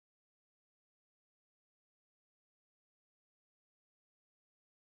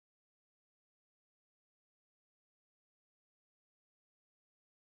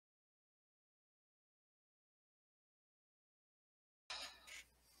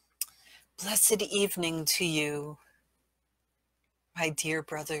Blessed evening to you, my dear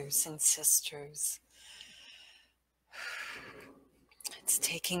brothers and sisters. It's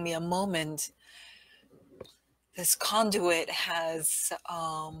taking me a moment. This conduit has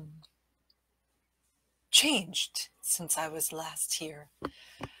changed since I was last here.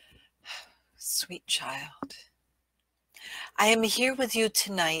 Sweet child. I am here with you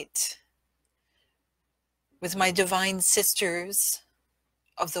tonight with my divine sisters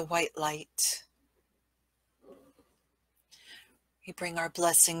of the white light. We bring our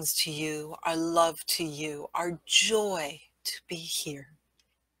blessings to you, our love to you, our joy to be here.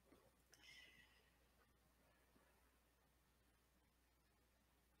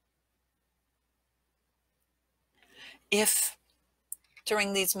 If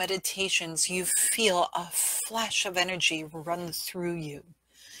during these meditations you feel a flash of energy run through you,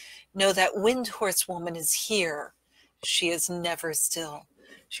 know that Wind Horse Woman is here. She is never still.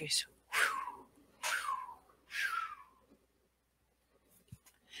 She's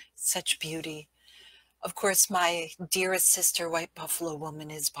such beauty. Of course, my dearest sister, White Buffalo Woman,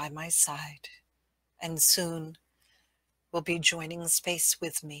 is by my side and soon will be joining space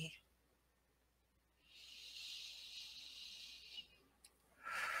with me.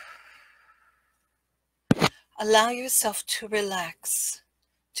 Allow yourself to relax,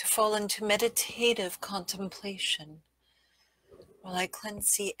 to fall into meditative contemplation while I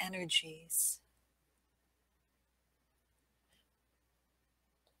cleanse the energies.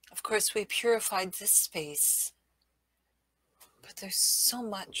 Of course, we purified this space, but there's so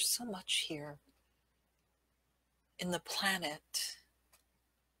much here in the planet.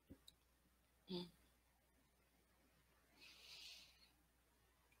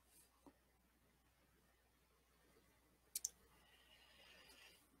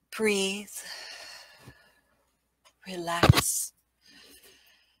 Breathe, relax.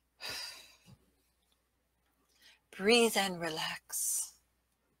 Breathe and relax.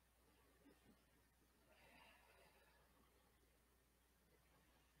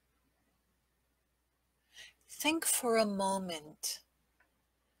 Think for a moment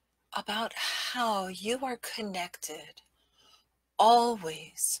about how you are connected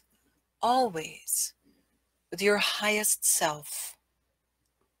always with your highest self.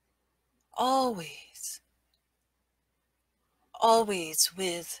 Always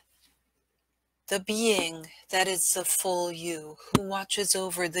with the being that is the full you, who watches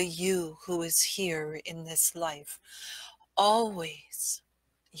over the you who is here in this life. Always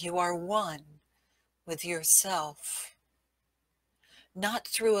you are one with yourself. Not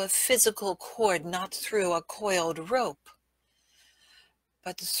through a physical cord, not through a coiled rope,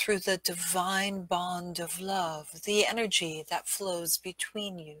 but through the divine bond of love, the energy that flows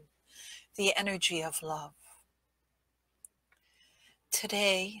between you, the energy of love.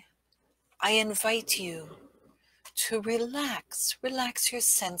 Today, I invite you to relax your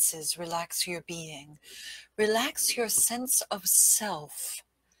senses, relax your being, relax your sense of self,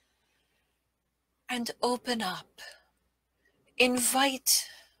 and open up. Invite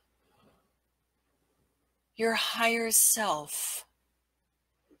your higher self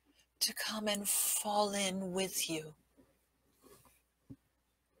to come and fall in with you.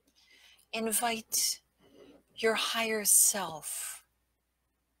 Invite your higher self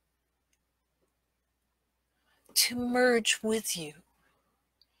to merge with you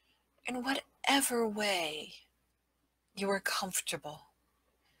in whatever way you are comfortable.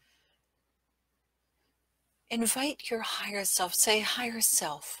 Invite your higher self. Say, higher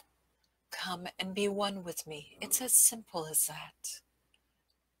self, come and be one with me. It's as simple as that.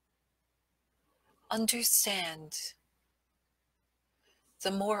 Understand,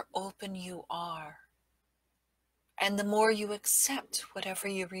 the more open you are, and the more you accept whatever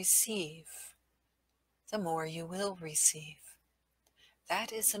you receive, the more you will receive.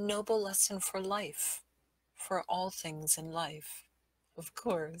 That is a noble lesson for life, for all things in life, of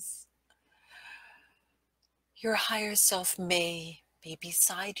course. Your higher self may be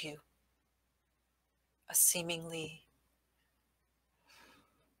beside you, a seemingly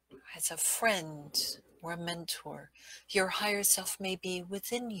as a friend or a mentor. Your higher self may be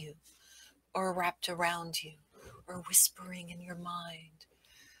within you, or wrapped around you, or whispering in your mind,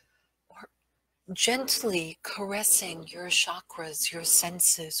 or gently caressing your chakras, your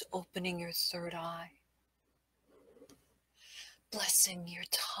senses, opening your third eye, blessing your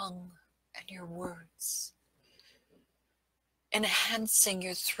tongue and your words, enhancing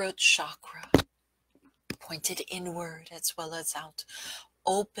your throat chakra, pointed inward as well as out,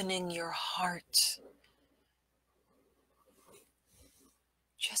 opening your heart.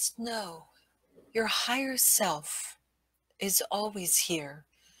 Just know your higher self is always here,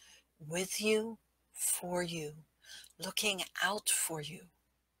 with you, for you, looking out for you.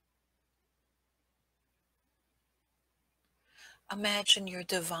 Imagine your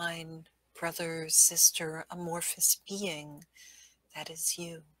divine brother, sister, amorphous being that is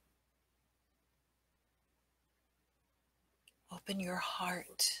you. Open your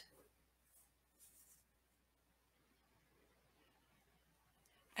heart.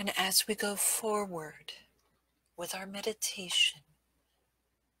 And as we go forward with our meditation,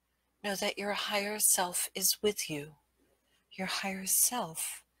 know that your higher self is with you. Your higher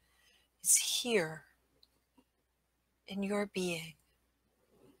self is here in your being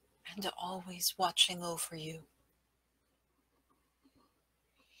and always watching over you.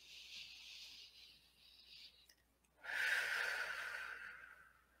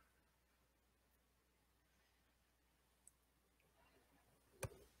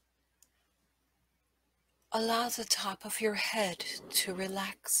 Allow the top of your head to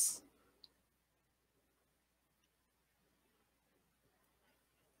relax.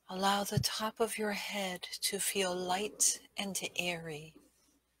 Allow the top of your head to feel light and airy.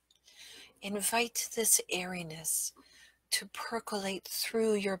 Invite this airiness to percolate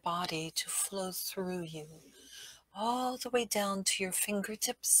through your body, to flow through you, all the way down to your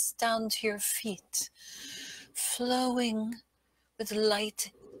fingertips, down to your feet, flowing with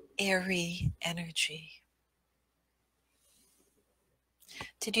light, airy energy.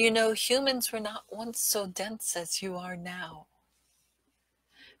 Did you know humans were not once so dense as you are now?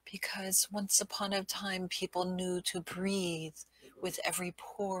 Because once upon a time, people knew to breathe with every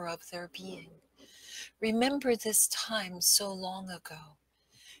pore of their being. Remember this time so long ago.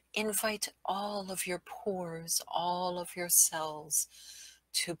 Invite all of your pores, all of your cells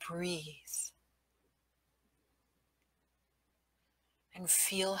to breathe. And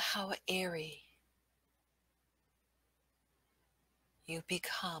feel how airy you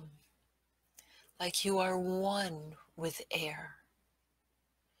become, like you are one with air,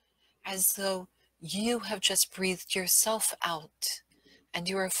 as though you have just breathed yourself out and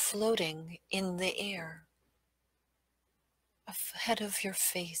you are floating in the air. Ahead of your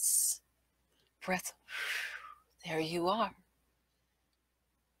face, breath, there you are.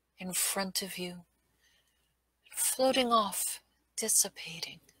 In front of you, floating off,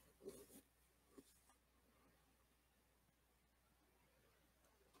 dissipating.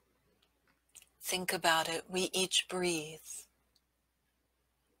 Think about it. We each breathe.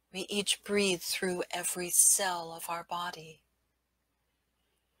 We each breathe through every cell of our body.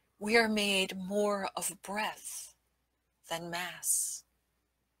 We are made more of breath than mass.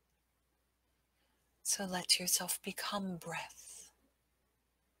 So let yourself become breath.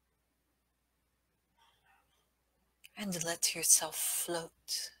 And let yourself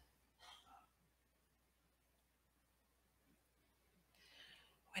float.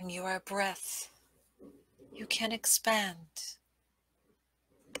 When you are breath, you can expand.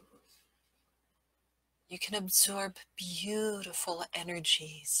 You can absorb beautiful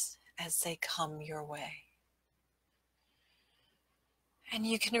energies as they come your way. And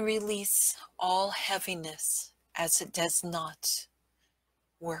you can release all heaviness as it does not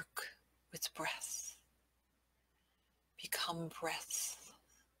work with breath. Become breath.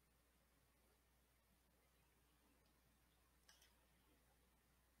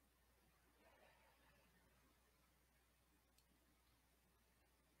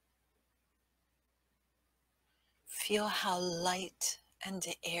 Feel how light and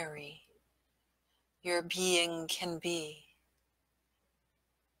airy your being can be.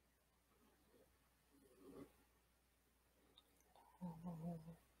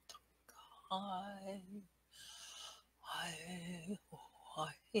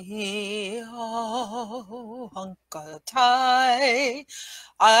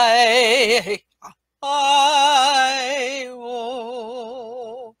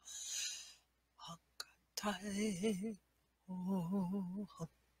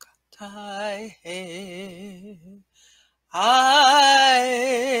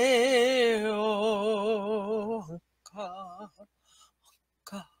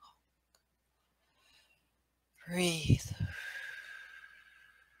 Breathe.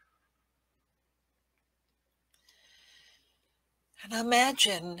 And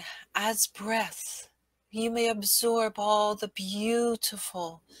imagine, as breath, you may absorb all the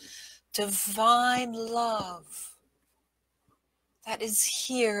beautiful, divine love that is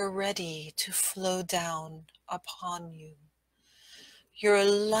here ready to flow down upon you. Your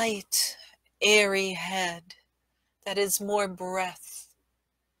light, airy head that is more breath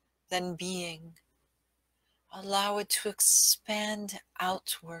than being. Allow it to expand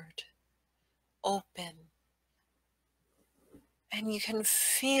outward, open, And you can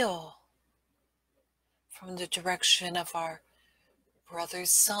feel from the direction of our brother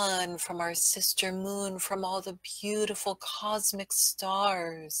sun, from our sister moon, from all the beautiful cosmic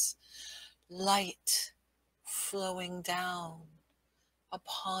stars, light flowing down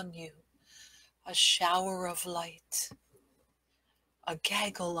upon you, a shower of light, a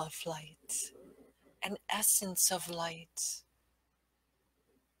gaggle of light, an essence of light.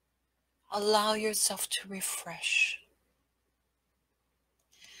 Allow yourself to refresh.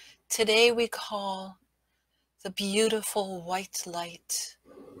 Today we call the beautiful white light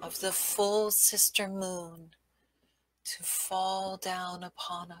of the full sister moon to fall down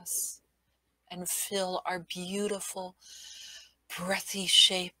upon us and fill our beautiful breathy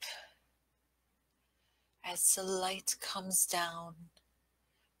shape as the light comes down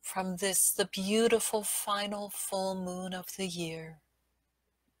from this, the beautiful final full moon of the year.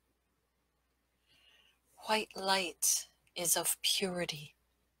 White light is of purity,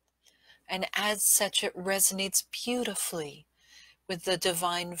 and as such it resonates beautifully with the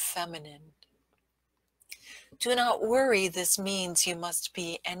divine feminine. Do not worry, this means you must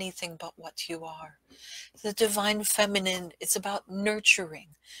be anything but what you are. The divine feminine is about nurturing,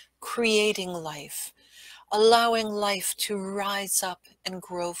 creating life, allowing life to rise up and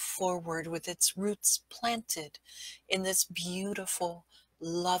grow forward with its roots planted in this beautiful,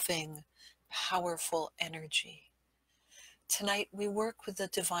 loving, powerful energy. Tonight we work with the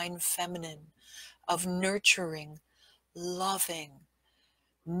divine feminine of nurturing, loving,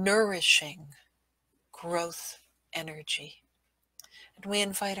 nourishing, growth energy. And we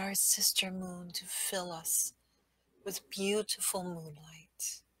invite our sister moon to fill us with beautiful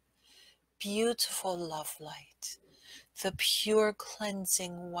moonlight, beautiful love light, the pure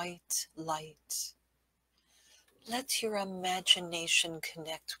cleansing white light. Let your imagination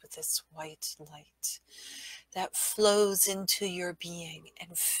connect with this white light that flows into your being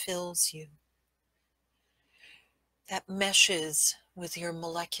and fills you, that meshes with your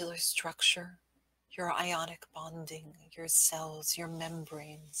molecular structure, your ionic bonding, your cells, your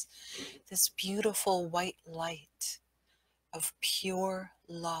membranes, this beautiful white light of pure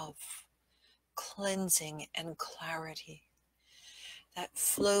love, cleansing and clarity that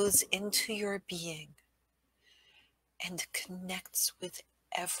flows into your being and connects with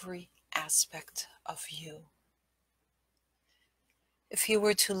every aspect of you. If you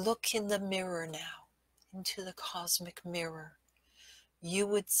were to look in the mirror now, into the cosmic mirror, you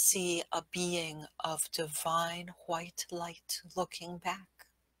would see a being of divine white light looking back.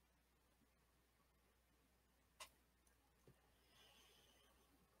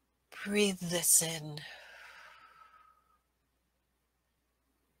 Breathe this in.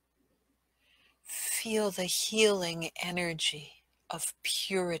 Feel the healing energy of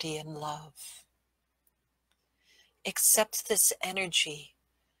purity and love. Accept this energy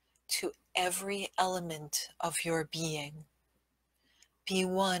to every element of your being. Be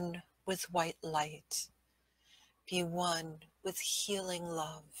one with white light. Be one with healing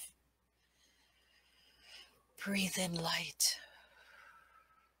love. Breathe in light.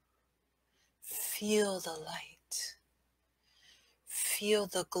 Feel the light. Feel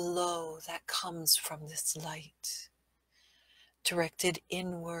the glow that comes from this light, directed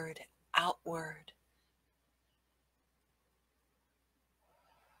inward, outward.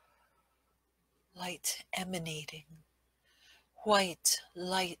 Light emanating. White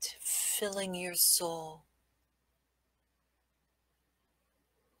light filling your soul.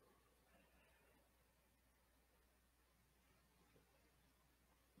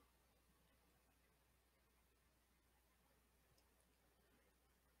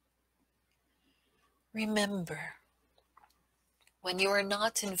 Remember, when you are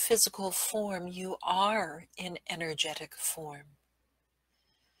not in physical form, you are in energetic form.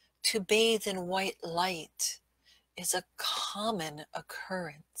 To bathe in white light is a common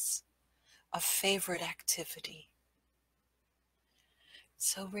occurrence, a favorite activity.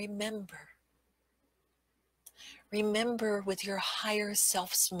 So remember with your higher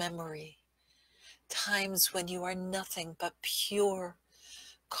self's memory, times when you are nothing but pure,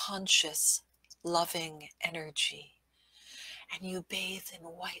 conscious, loving energy. And you bathe in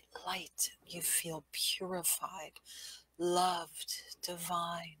white light, you feel purified, loved,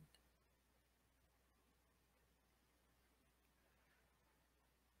 divine.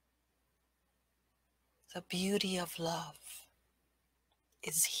 The beauty of love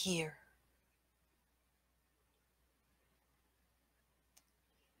is here.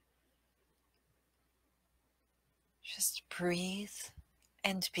 Just breathe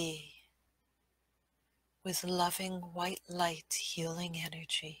and be with loving white light, healing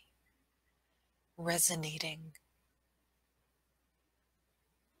energy, resonating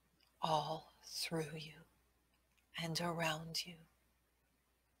all through you and around you.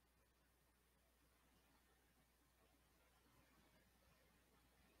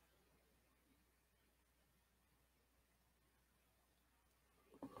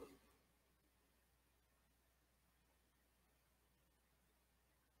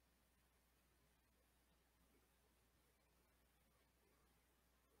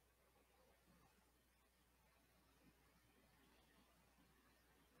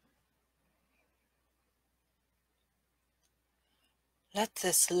 Let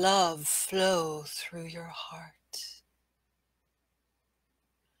this love flow through your heart.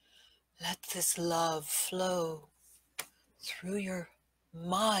 Let this love flow through your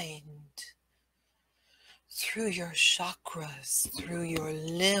mind, through your chakras, through your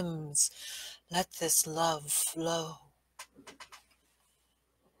limbs. Let this love flow.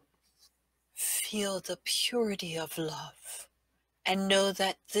 Feel the purity of love and know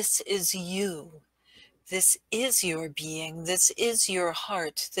that this is you. This is your being. This is your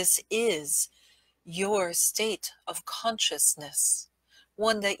heart. This is your state of consciousness,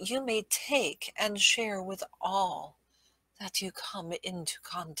 one that you may take and share with all that you come into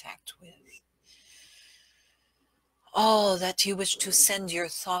contact with. All that you wish to send your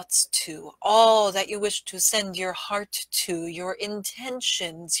thoughts to, all that you wish to send your heart to, your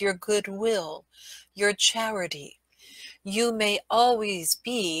intentions, your goodwill, your charity. You may always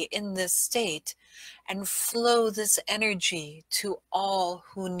be in this state and flow this energy to all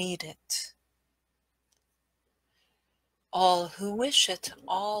who need it. All who wish it,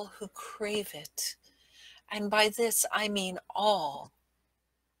 all who crave it. And by this I mean all.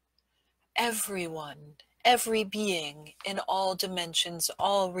 Everyone, every being in all dimensions,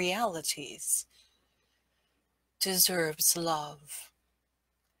 all realities, deserves love,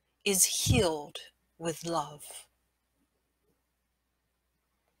 is healed with love.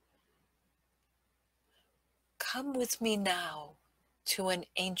 Come with me now to an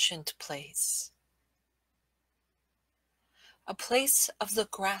ancient place, a place of the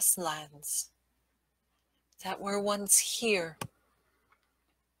grasslands that were once here,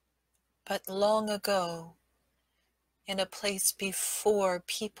 but long ago, in a place before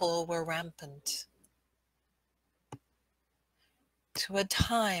people were rampant, to a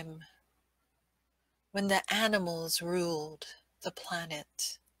time when the animals ruled the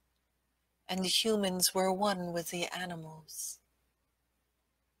planet and humans were one with the animals.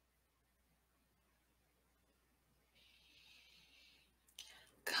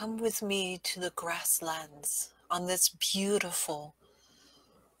 Come with me to the grasslands on this beautiful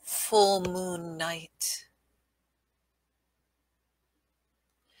full moon night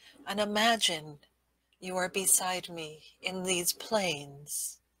and imagine you are beside me in these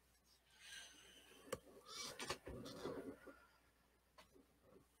plains.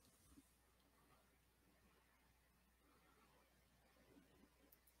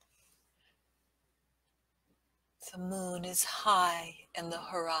 The moon is high in the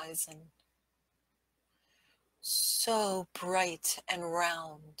horizon, so bright and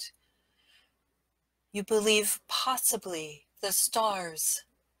round. You believe possibly the stars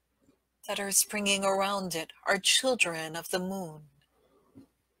that are springing around it are children of the moon.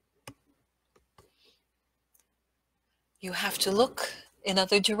 You have to look in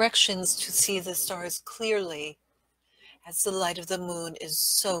other directions to see the stars clearly, as the light of the moon is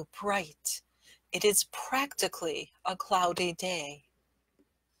so bright. It is practically a cloudy day.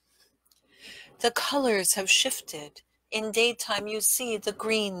 The colors have shifted. In daytime you see the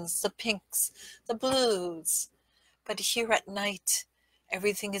greens, the pinks, the blues. But here at night,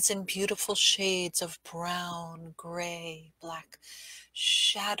 everything is in beautiful shades of brown, gray, black,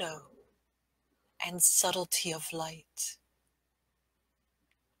 shadow, and subtlety of light.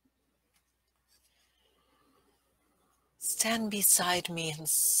 Stand beside me and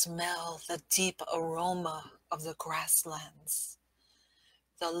smell the deep aroma of the grasslands,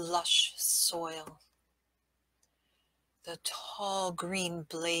 the lush soil, the tall green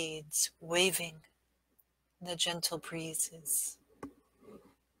blades waving in the gentle breezes.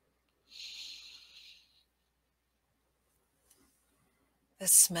 The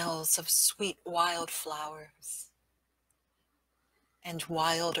smells of sweet wildflowers and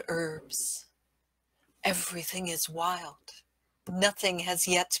wild herbs. Everything is wild. Nothing has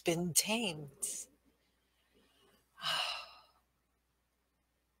yet been tamed.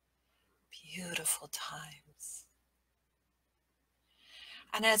 Beautiful times.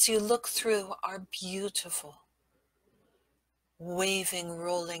 And as you look through our beautiful, waving,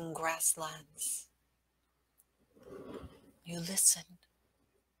 rolling grasslands, you listen.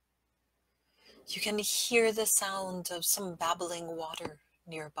 You can hear the sound of some babbling water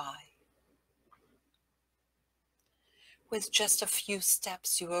nearby. With just a few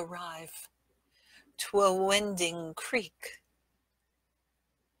steps, you arrive to a winding creek.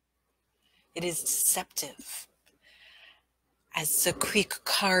 It is deceptive, as the creek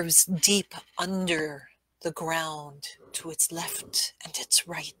carves deep under the ground to its left and its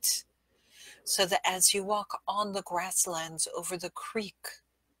right, so that as you walk on the grasslands over the creek,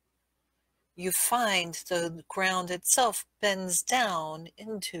 you find the ground itself bends down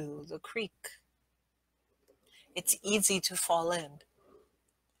into the creek. It's easy to fall in,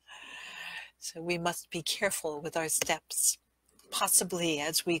 so we must be careful with our steps. Possibly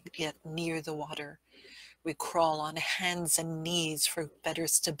as we get near the water, we crawl on hands and knees for better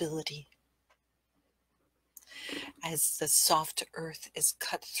stability. As the soft earth is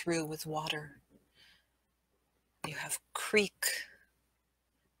cut through with water, you have creek,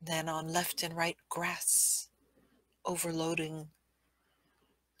 then on left and right grass, overloading,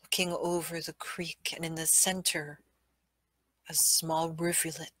 looking over the creek, and in the center, a small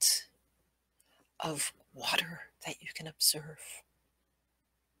rivulet of water that you can observe.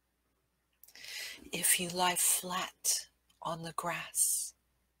 If you lie flat on the grass,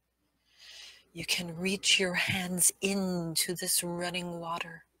 you can reach your hands into this running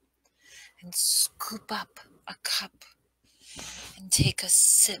water and scoop up a cup and take a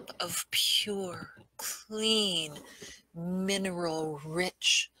sip of pure, clean,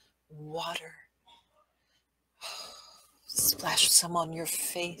 mineral-rich water. Splash some on your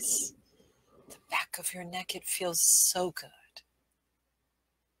face, the back of your neck. It feels so good.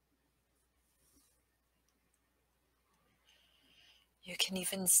 You can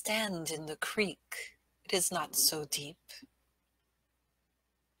even stand in the creek. It is not so deep.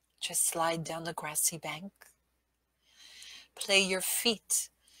 Just slide down the grassy bank. Play your feet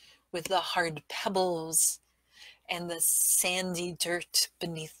with the hard pebbles and the sandy dirt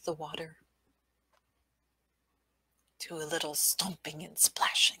beneath the water. Do a little stomping and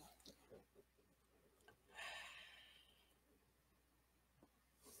splashing.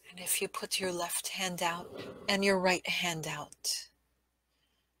 And if you put your left hand out and your right hand out,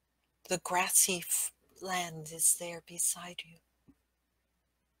 the grassy land is there beside you.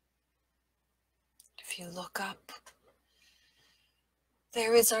 If you look up,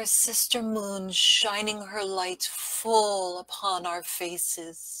 there is our sister moon shining her light full upon our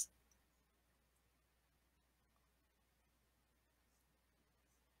faces.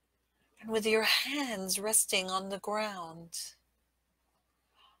 And with your hands resting on the ground,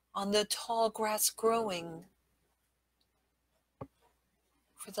 on the tall grass growing,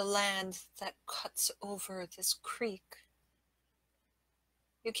 for the land that cuts over this creek,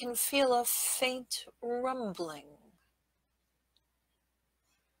 you can feel a faint rumbling.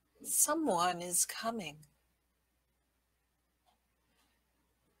 Someone is coming.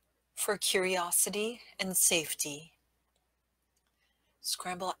 For curiosity and safety,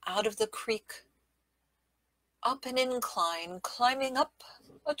 scramble out of the creek, up an incline, climbing up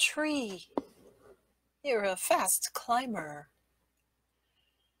a tree. You're a fast climber.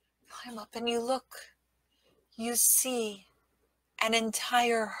 Climb up and you look. You see an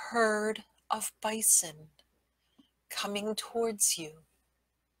entire herd of bison coming towards you.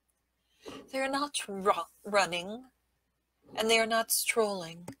 They're not running, and they are not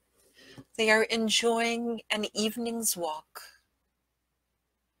strolling. They are enjoying an evening's walk.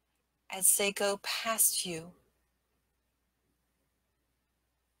 As they go past you,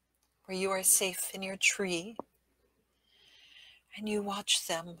 where you are safe in your tree, and you watch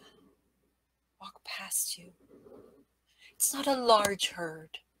them walk past you. It's not a large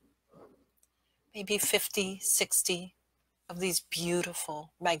herd, maybe 50, 60 of these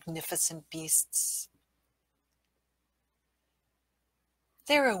beautiful, magnificent beasts.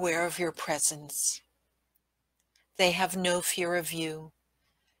 They're aware of your presence. They have no fear of you,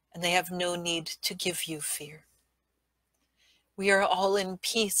 and they have no need to give you fear. We are all in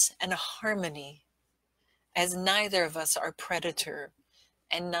peace and harmony, as neither of us are predator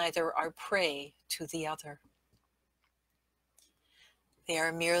and neither are prey to the other. They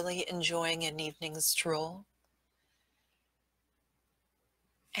are merely enjoying an evening stroll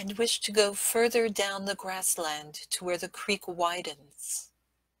and wish to go further down the grassland to where the creek widens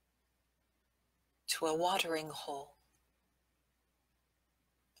to a watering hole.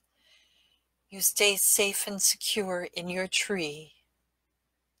 You stay safe and secure in your tree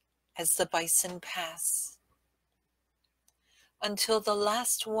as the bison pass until the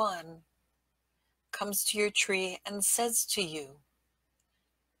last one comes to your tree and says to you,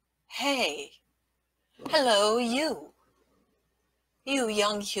 "Hey, hello, you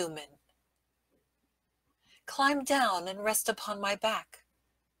young human. Climb down and rest upon my back."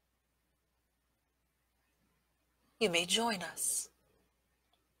 you may join us.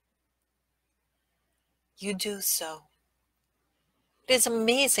 You do so. It is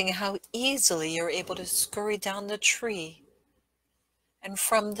amazing how easily you're able to scurry down the tree and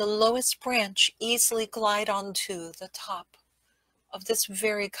from the lowest branch easily glide onto the top of this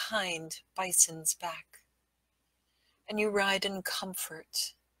very kind bison's back. And you ride in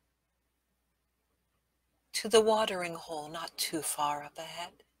comfort to the watering hole not too far up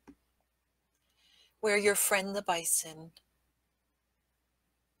ahead, where your friend the bison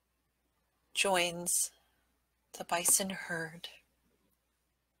joins the bison herd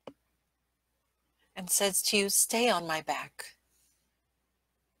and says to you, "Stay on my back,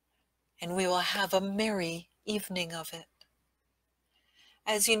 and we will have a merry evening of it."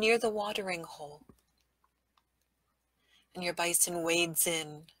 As you near the watering hole, and your bison wades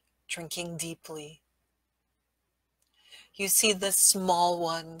in, drinking deeply, you see the small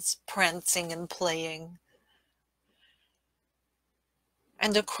ones prancing and playing.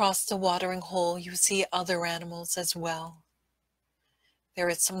 And across the watering hole, you see other animals as well. There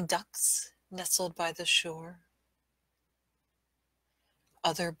are some ducks nestled by the shore,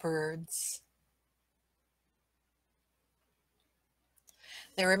 other birds.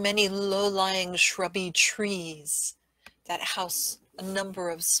 There are many low-lying shrubby trees that house a number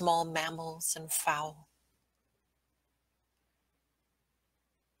of small mammals and fowl.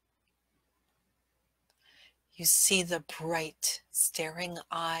 You see the bright, staring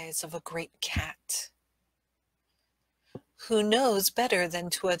eyes of a great cat, who knows better than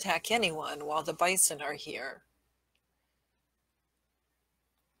to attack anyone while the bison are here.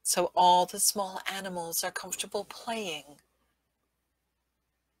 So all the small animals are comfortable playing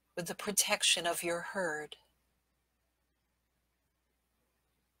with the protection of your herd.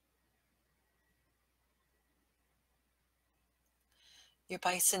 Your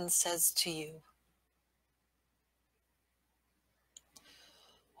bison says to you,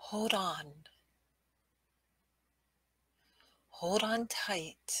 "Hold on. Hold on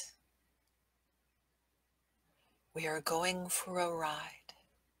tight. We are going for a ride."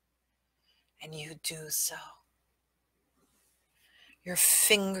 And you do so. Your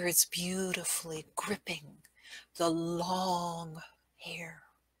fingers beautifully gripping the long hair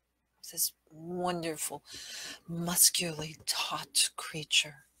of this wonderful, muscularly taut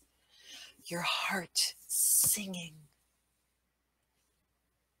creature. Your heart singing.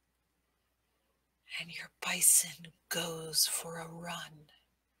 And your bison goes for a run,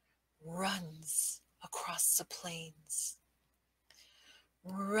 runs across the plains,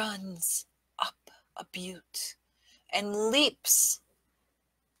 runs up a butte, and leaps.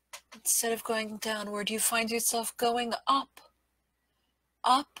 Instead of going downward, you find yourself going up,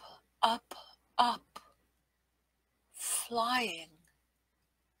 up, up, up, flying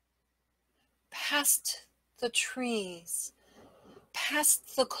past the trees,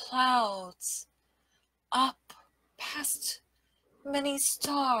 past the clouds, up past many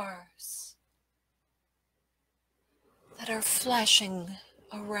stars that are flashing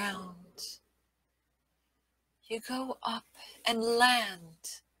around. You go up and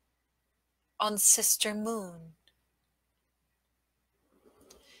land on Sister Moon.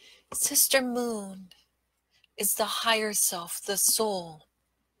 Sister Moon is the higher self, the soul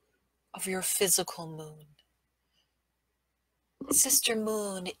of your physical moon. Sister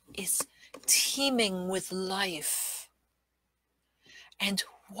Moon is teeming with life and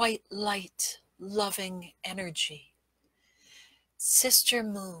white light, loving energy. Sister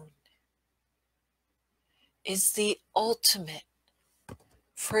Moon is the ultimate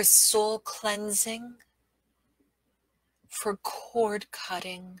for soul cleansing, for cord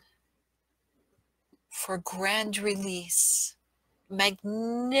cutting, for grand release,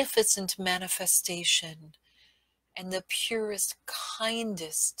 magnificent manifestation, and the purest,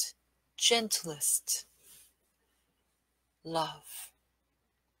 kindest, gentlest love.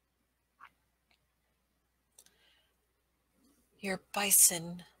 Your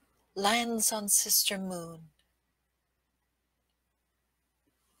bison lands on Sister Moon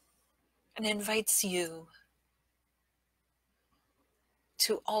and invites you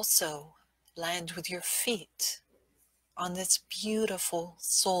to also land with your feet on this beautiful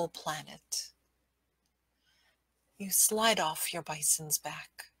soul planet. You slide off your bison's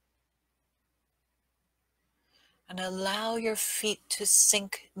back and allow your feet to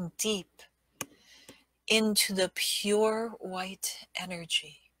sink deep into the pure white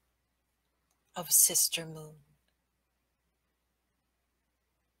energy of Sister Moon.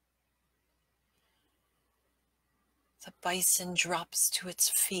 The bison drops to its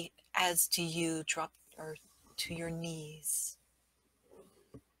feet, as do you drop to your knees.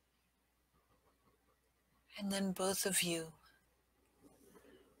 And then both of you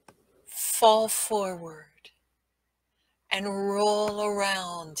fall forward and roll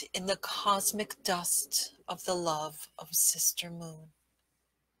around in the cosmic dust of the love of Sister Moon.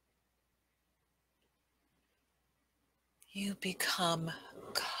 You become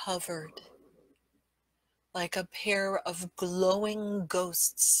covered like a pair of glowing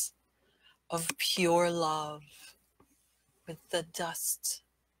ghosts of pure love with the dust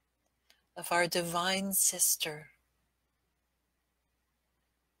of our divine sister,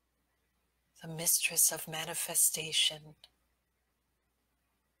 the mistress of manifestation,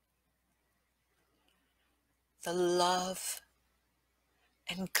 the love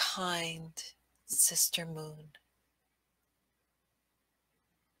and kind Sister Moon.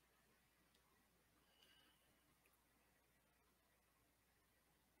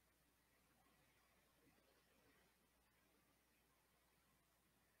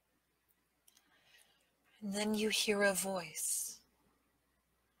 And then you hear a voice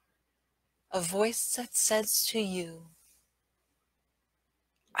that says to you,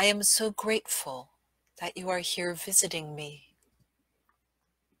 I am so grateful that you are here visiting me.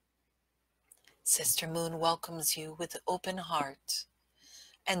 Sister Moon welcomes you with open heart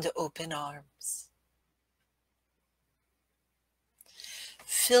and open arms.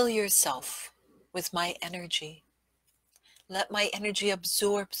 Fill yourself with my energy. Let my energy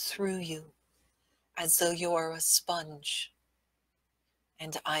absorb through you as though you are a sponge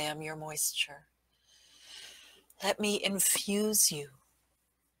and I am your moisture. Let me infuse you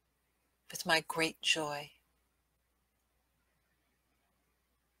with my great joy.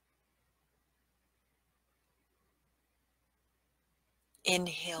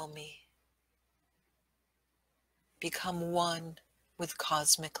 Inhale me. Become one with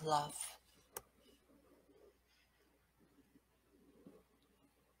cosmic love.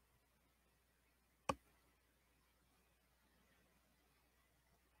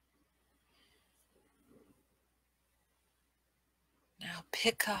 Now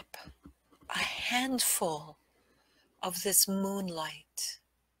pick up a handful of this moonlight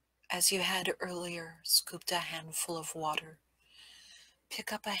as you had earlier scooped a handful of water.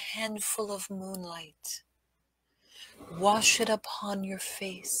 Pick up a handful of moonlight. Wash it upon your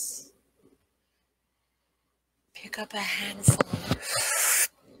face. Pick up a handful.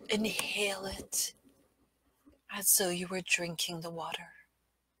 Inhale it as though you were drinking the water.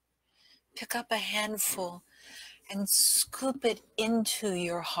 Pick up a handful and scoop it into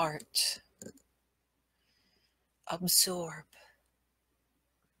your heart. Absorb.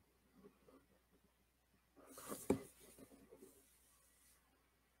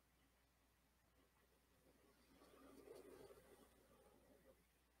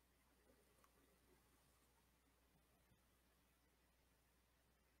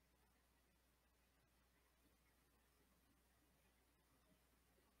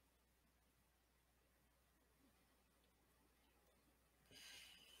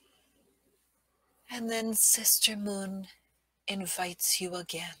 And then Sister Moon invites you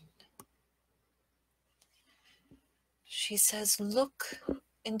again. She says, look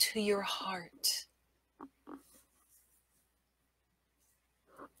into your heart.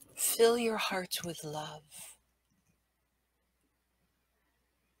 Fill your heart with love.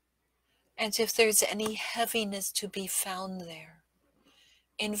 And if there's any heaviness to be found there,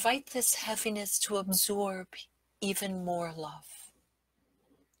 invite this heaviness to absorb even more love.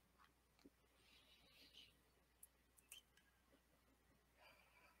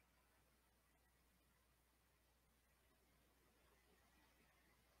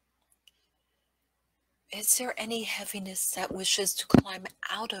 Is there any heaviness that wishes to climb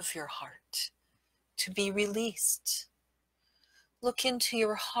out of your heart, to be released? Look into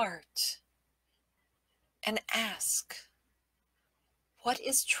your heart and ask, what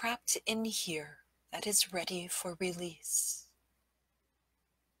is trapped in here that is ready for release?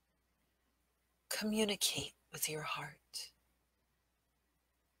 Communicate with your heart.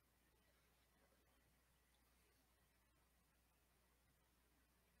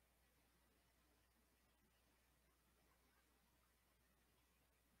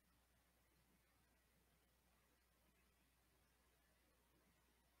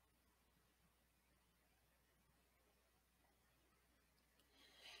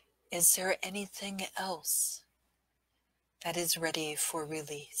 Is there anything else that is ready for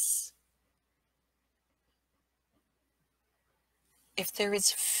release? If there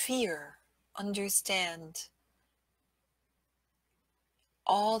is fear, understand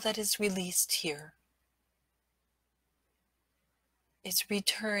all that is released here is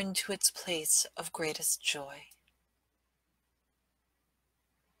returned to its place of greatest joy.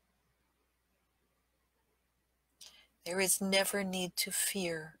 There is never need to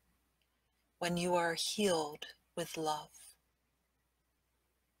fear when you are healed with love.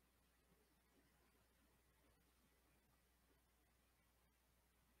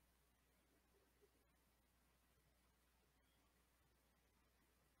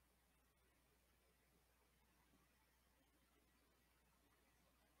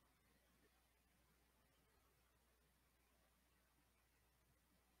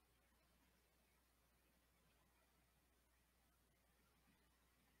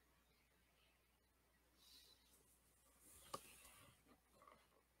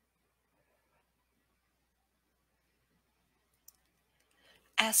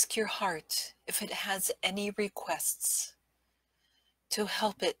 Ask your heart if it has any requests to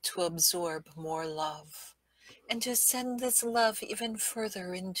help it to absorb more love and to send this love even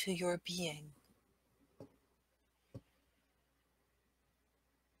further into your being.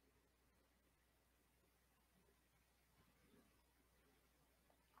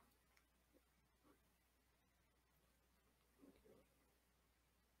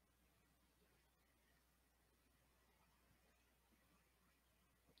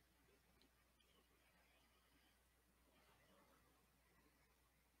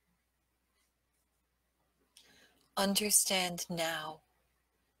 Understand now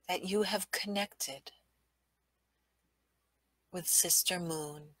that you have connected with Sister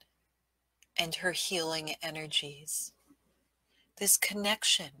Moon and her healing energies. This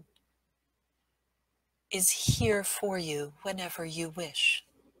connection is here for you whenever you wish.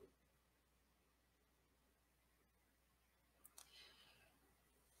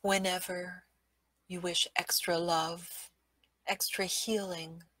 Whenever you wish extra love, extra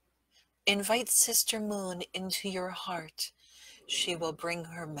healing, invite Sister Moon into your heart. She will bring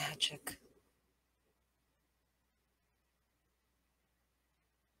her magic.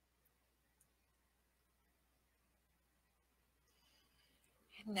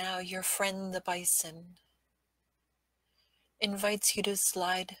 And now your friend the bison invites you to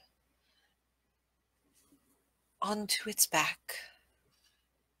slide onto its back.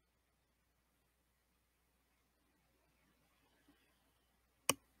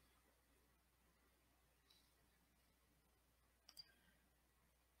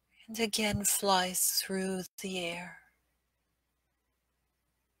 And again flies through the air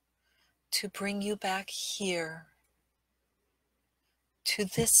to bring you back here to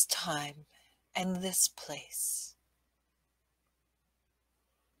this time and this place.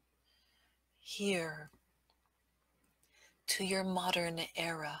 Here to your modern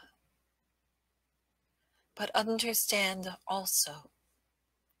era. But understand also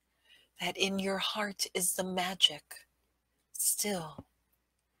that in your heart is the magic still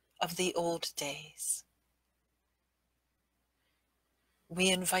of the old days. We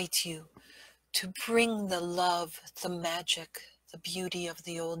invite you to bring the love, the magic, the beauty of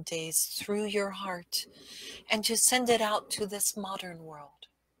the old days through your heart and to send it out to this modern world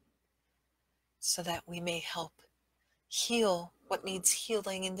so that we may help heal what needs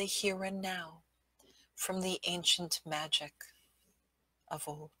healing in the here and now from the ancient magic of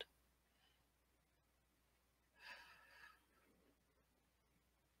old.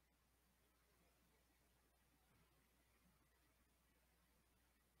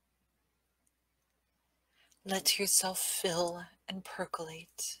 Let yourself fill and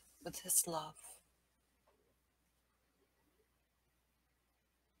percolate with this love.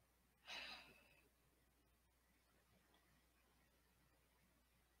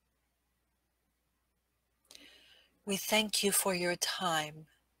 We thank you for your time.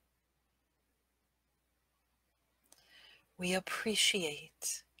 We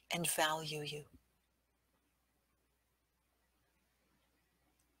appreciate and value you.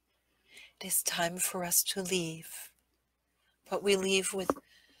 It is time for us to leave, but we leave with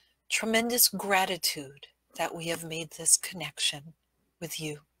tremendous gratitude that we have made this connection with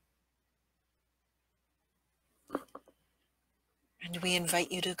you. And we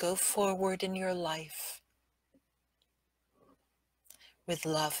invite you to go forward in your life with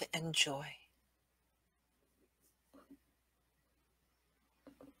love and joy.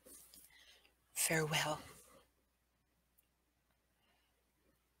 Farewell.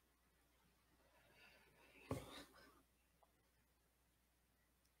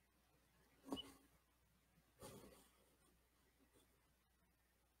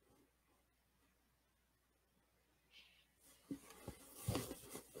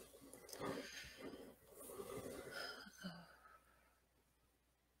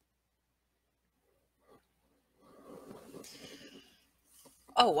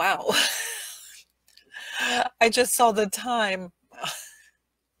 Oh, wow. I just saw the time.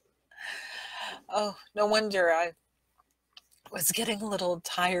 Oh, no wonder was getting a little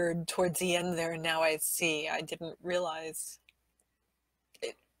tired towards the end there. Now I see. I didn't realize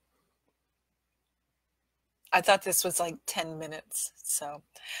it. I thought this was like 10 minutes. So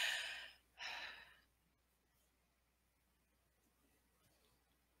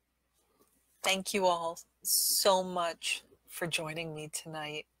thank you all so much for joining me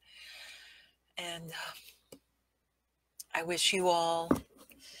tonight. And I wish you all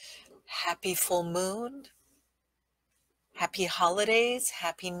happy full moon, happy holidays,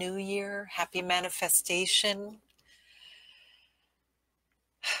 happy new year, happy manifestation.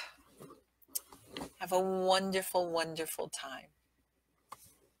 Have a wonderful, wonderful time.